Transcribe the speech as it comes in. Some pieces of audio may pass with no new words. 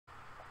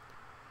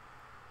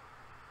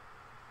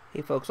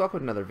Hey folks,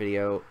 welcome to another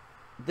video.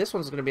 This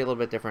one's going to be a little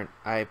bit different.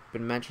 I've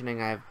been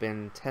mentioning I've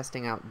been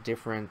testing out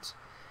different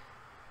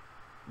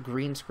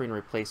green screen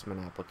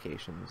replacement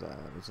applications. I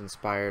was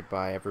inspired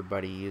by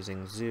everybody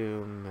using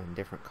Zoom and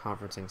different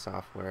conferencing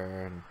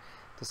software and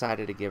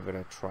decided to give it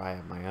a try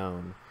on my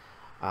own.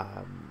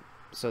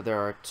 So there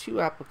are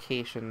two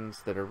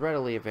applications that are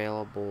readily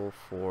available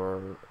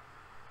for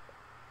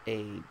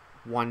a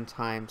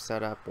one-time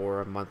setup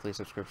or a monthly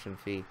subscription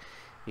fee.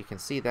 You can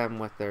see them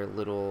with their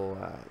little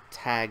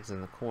tags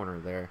in the corner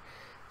there.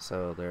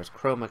 So there's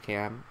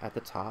Chromacam at the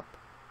top,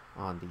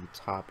 on the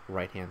top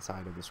right-hand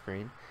side of the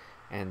screen,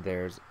 and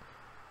there's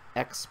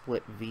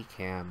XSplit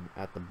VCam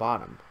at the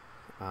bottom,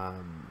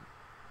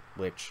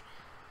 which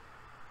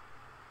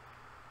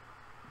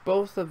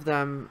both of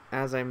them,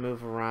 as I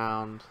move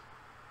around,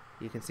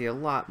 you can see a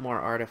lot more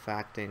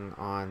artifacting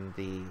on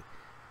the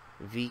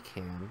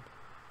VCam.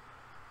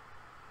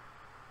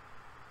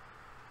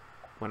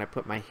 When I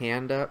put my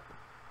hand up,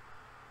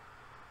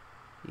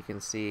 you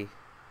can see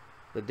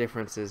the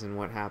differences in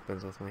what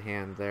happens with my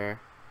hand there.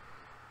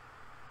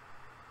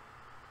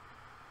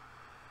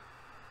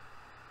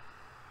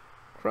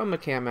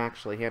 Chromacam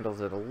actually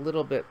handles it a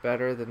little bit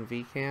better than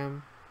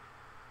VCam.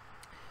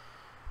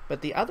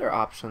 But the other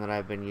option that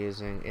I've been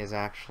using is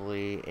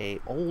actually a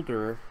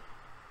older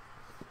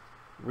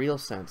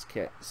RealSense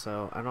kit.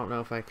 So I don't know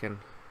if I can,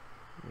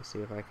 let me see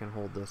if I can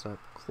hold this up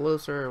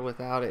closer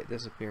without it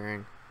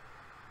disappearing.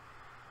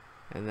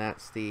 And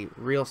that's the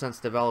RealSense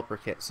Developer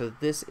Kit. So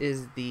this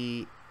is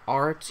the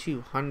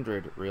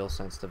R200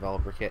 RealSense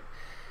Developer Kit,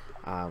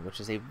 which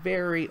is a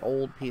very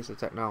old piece of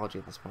technology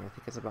at this point. I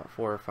think it's about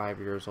 4 or 5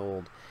 years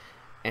old.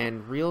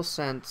 And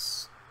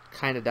RealSense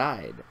kind of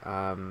died.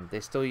 They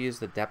still use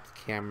the depth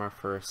camera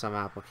for some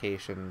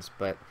applications,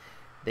 but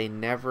they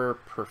never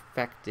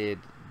perfected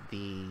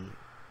the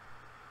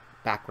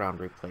background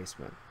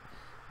replacement.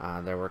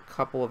 There were a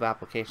couple of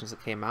applications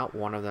that came out.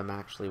 One of them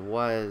actually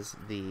was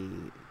the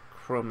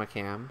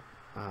Chromacam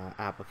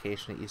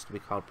application. It used to be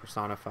called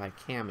Personify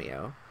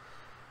Cameo,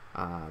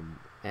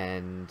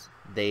 and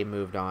they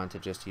moved on to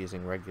just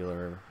using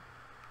regular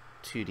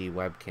 2D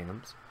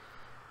webcams.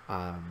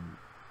 And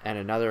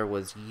another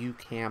was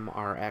UCam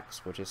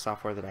RX, which is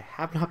software that I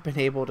have not been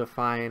able to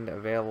find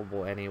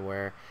available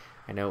anywhere.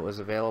 I know it was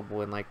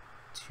available in like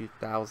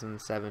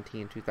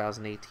 2017,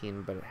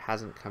 2018, but it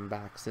hasn't come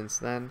back since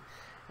then,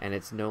 and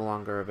it's no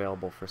longer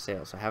available for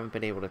sale. So I haven't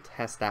been able to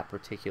test that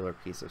particular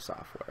piece of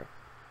software.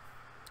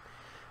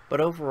 But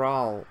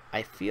overall,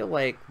 I feel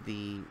like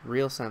the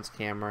RealSense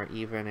camera,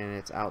 even in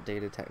its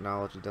outdated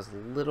technology, does a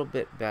little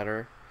bit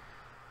better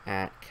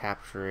at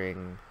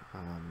capturing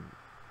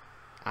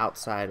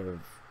outside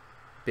of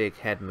big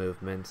head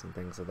movements and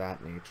things of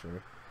that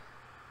nature.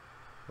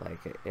 Like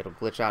it'll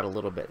glitch out a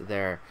little bit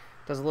there.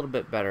 It does a little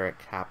bit better at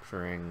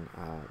capturing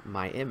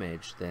my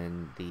image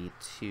than the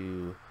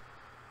two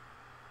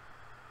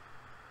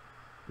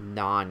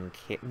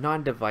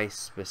non-device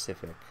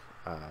specific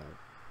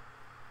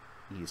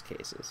use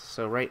cases.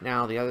 So right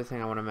now, the other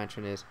thing I want to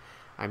mention is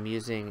I'm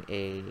using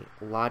a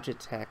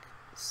Logitech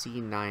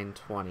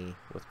C920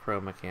 with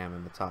Chromacam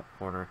in the top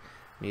corner.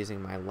 I'm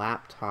using my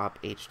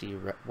laptop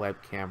HD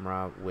web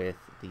camera with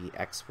the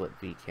XSplit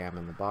VCam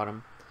in the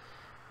bottom,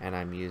 and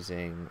I'm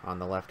using on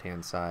the left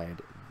hand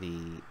side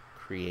the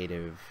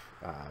creative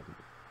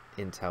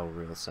Intel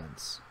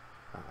RealSense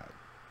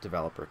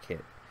developer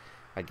kit.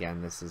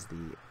 Again, this is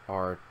the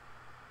R200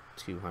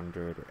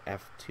 or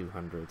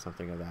F200,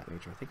 something of that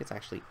nature. I think it's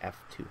actually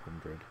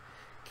F200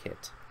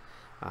 kit.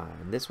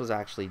 And this was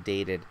actually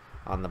dated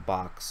on the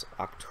box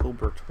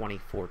October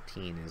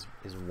 2014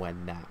 is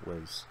when that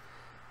was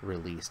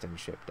released and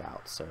shipped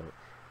out. So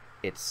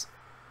it's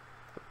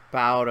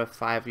about a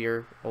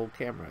 5-year-old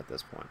camera at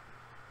this point.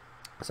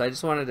 So I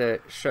just wanted to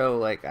show,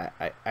 like,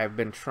 I've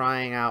been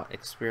trying out,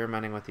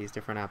 experimenting with these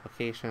different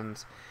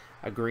applications.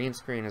 A green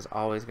screen is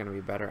always going to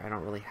be better. I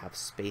don't really have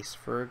space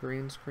for a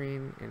green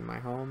screen in my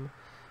home,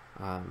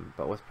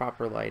 but with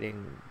proper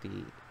lighting,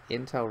 the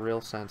Intel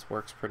RealSense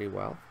works pretty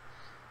well.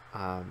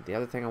 The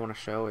other thing I want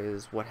to show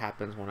is what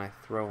happens when I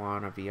throw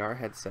on a VR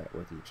headset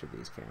with each of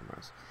these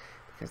cameras,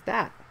 because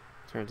that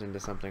turns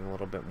into something a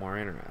little bit more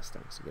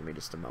interesting. So give me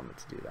just a moment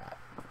to do that,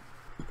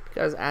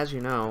 because as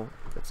you know,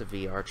 it's a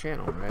VR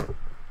channel, right?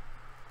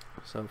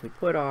 So if we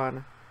put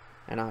on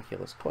an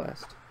Oculus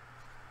Quest,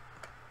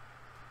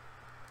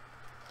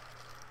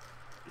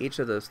 each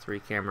of those 3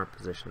 camera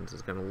positions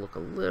is going to look a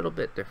little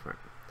bit different.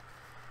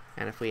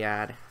 And if we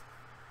add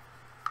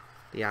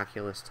the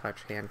Oculus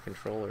Touch hand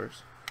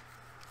controllers,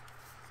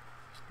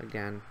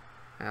 again,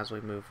 as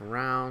we move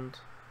around,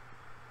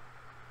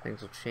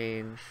 things will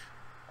change.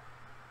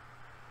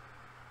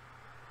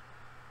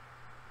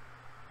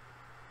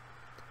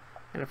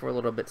 And if we're a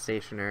little bit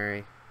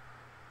stationary,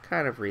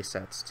 kind of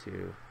resets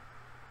to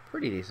a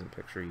pretty decent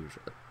picture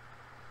usually.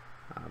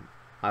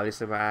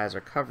 Obviously my eyes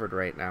are covered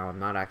right now. I'm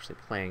not actually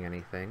playing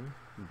anything,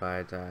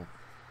 but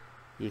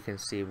you can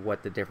see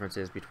what the difference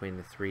is between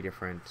the 3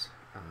 different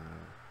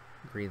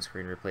green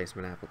screen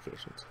replacement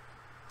applications.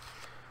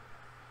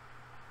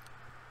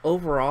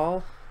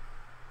 Overall,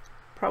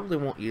 probably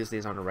won't use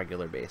these on a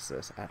regular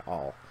basis at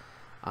all.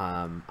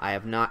 I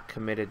have not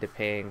committed to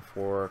paying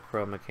for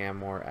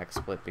Chromacam or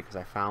XSplit because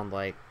I found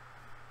like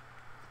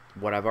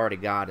what I've already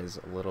got is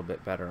a little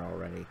bit better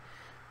already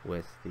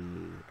with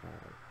the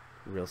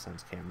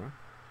RealSense camera.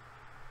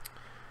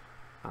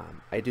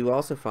 I do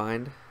also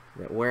find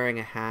that wearing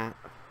a hat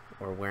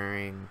or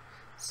wearing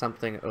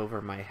something over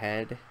my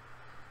head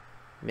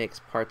makes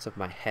parts of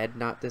my head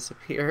not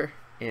disappear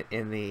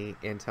in the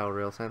Intel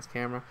RealSense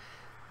camera.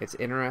 It's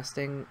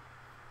interesting.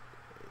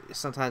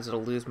 Sometimes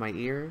it'll lose my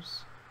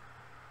ears.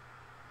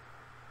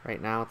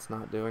 Right now it's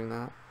not doing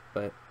that,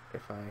 but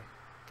if I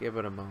give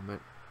it a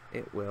moment,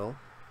 it will.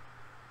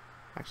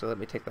 Actually, let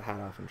me take the hat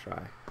off and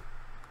try.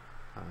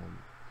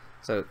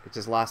 So it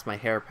just lost my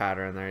hair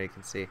pattern there, you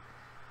can see.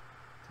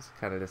 Just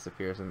kind of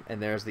disappears,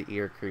 and there's the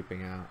ear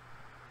creeping out.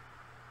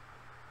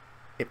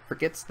 It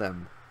forgets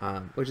them,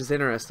 which is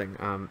interesting,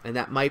 and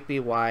that might be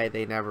why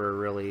they never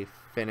really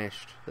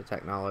finished the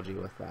technology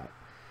with that.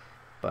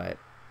 But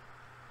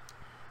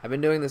I've been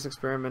doing this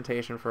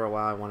experimentation for a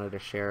while. I wanted to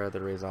share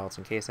the results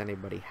in case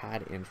anybody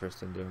had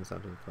interest in doing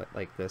something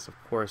like this. Of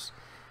course,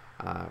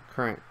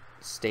 current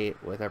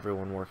state with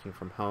everyone working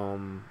from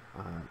home,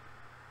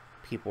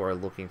 people are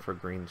looking for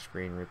green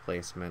screen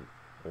replacement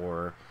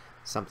or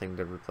something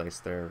to replace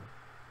their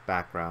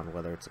background,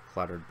 whether it's a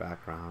cluttered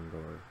background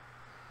or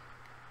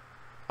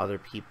other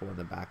people in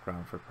the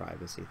background for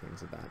privacy,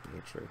 things of that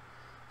nature.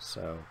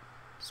 So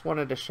just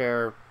wanted to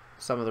share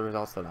some of the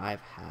results that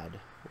I've had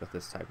with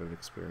this type of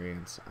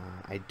experience.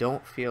 I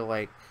don't feel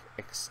like,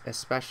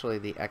 especially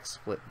the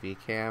XSplit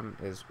VCam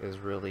is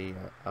really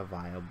a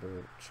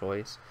viable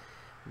choice,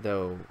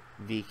 though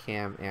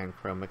VCam and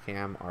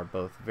Chromacam are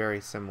both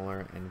very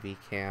similar, and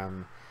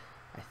VCam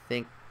I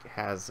think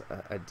has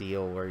a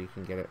deal where you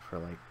can get it for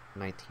like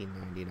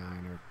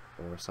 $19.99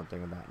 or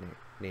something of that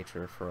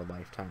nature for a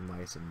lifetime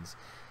license.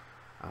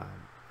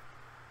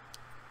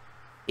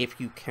 If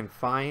you can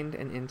find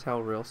an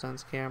Intel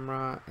RealSense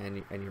camera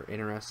and you're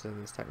interested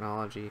in this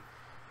technology,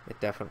 it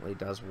definitely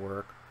does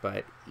work.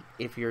 But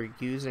if you're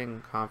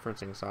using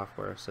conferencing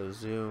software, so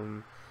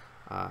Zoom,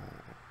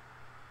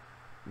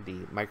 the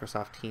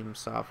Microsoft Teams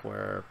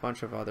software, a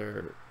bunch of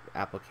other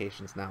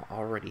applications now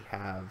already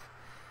have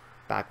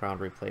background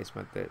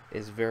replacement that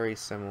is very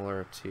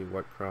similar to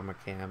what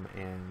Chromacam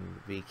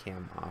and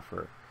VCam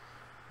offer,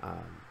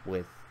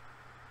 with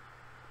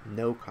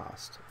no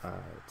cost.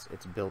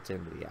 It's built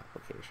into the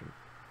application.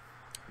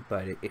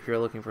 But if you're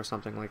looking for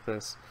something like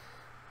this,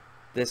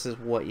 this is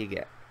what you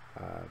get,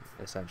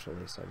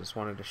 essentially. So I just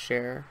wanted to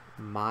share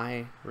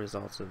my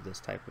results of this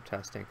type of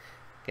testing.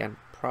 Again,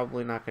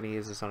 probably not going to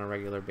use this on a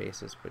regular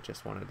basis, but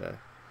just wanted to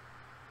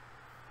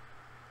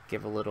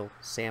give a little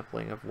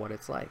sampling of what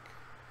it's like.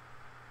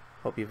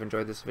 Hope you've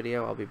enjoyed this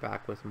video. I'll be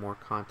back with more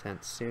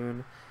content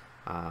soon.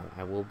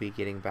 I will be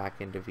getting back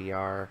into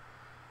VR,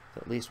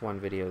 at least one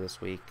video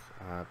this week,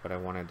 but I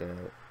wanted to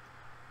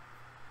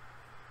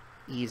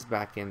ease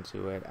back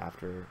into it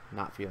after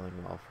not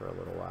feeling well for a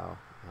little while,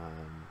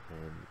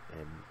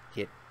 and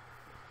get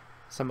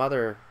some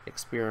other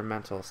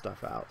experimental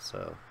stuff out.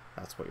 So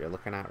that's what you're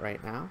looking at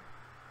right now.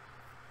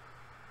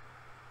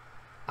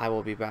 I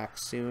will be back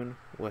soon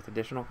with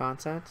additional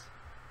content.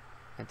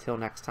 Until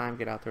next time,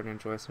 get out there and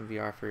enjoy some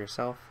VR for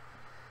yourself.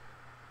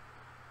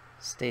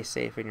 Stay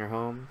safe in your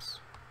homes.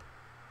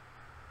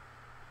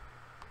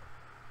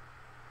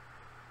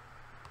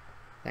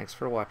 Thanks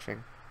for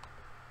watching,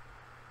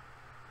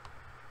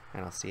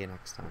 and I'll see you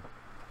next time.